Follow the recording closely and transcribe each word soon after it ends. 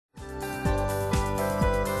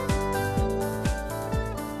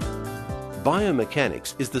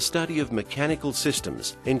Biomechanics is the study of mechanical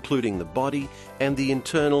systems, including the body and the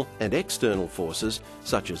internal and external forces,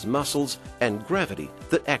 such as muscles and gravity,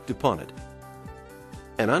 that act upon it.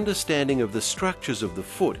 An understanding of the structures of the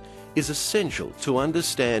foot is essential to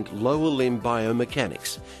understand lower limb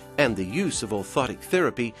biomechanics and the use of orthotic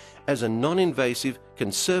therapy as a non-invasive,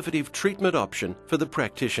 conservative treatment option for the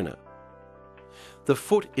practitioner. The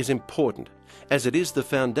foot is important as it is the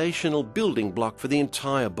foundational building block for the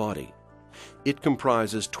entire body. It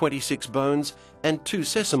comprises 26 bones and 2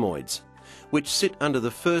 sesamoids, which sit under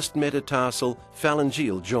the first metatarsal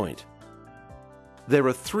phalangeal joint. There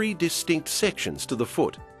are 3 distinct sections to the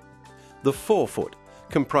foot. The forefoot,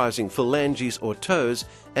 comprising phalanges or toes,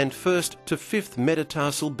 and 1st to 5th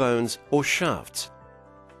metatarsal bones or shafts.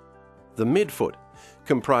 The midfoot,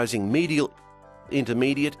 comprising medial,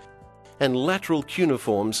 intermediate, and lateral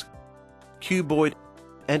cuneiforms, cuboid,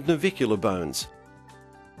 and navicular bones.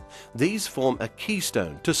 These form a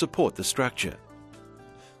keystone to support the structure.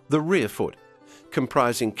 The rear foot,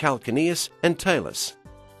 comprising calcaneus and talus.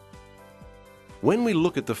 When we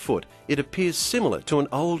look at the foot, it appears similar to an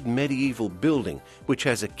old medieval building which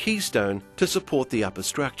has a keystone to support the upper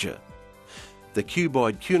structure. The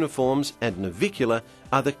cuboid cuneiforms and navicular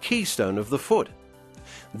are the keystone of the foot.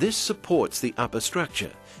 This supports the upper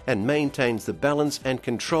structure and maintains the balance and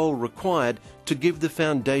control required to give the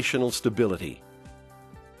foundational stability.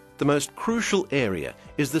 The most crucial area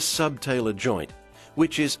is the subtalar joint,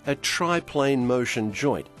 which is a triplane motion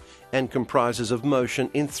joint and comprises of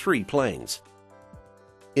motion in 3 planes.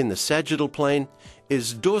 In the sagittal plane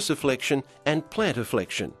is dorsiflexion and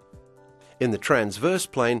plantarflexion. In the transverse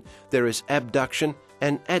plane there is abduction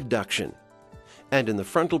and adduction. And in the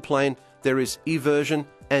frontal plane there is eversion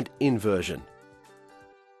and inversion.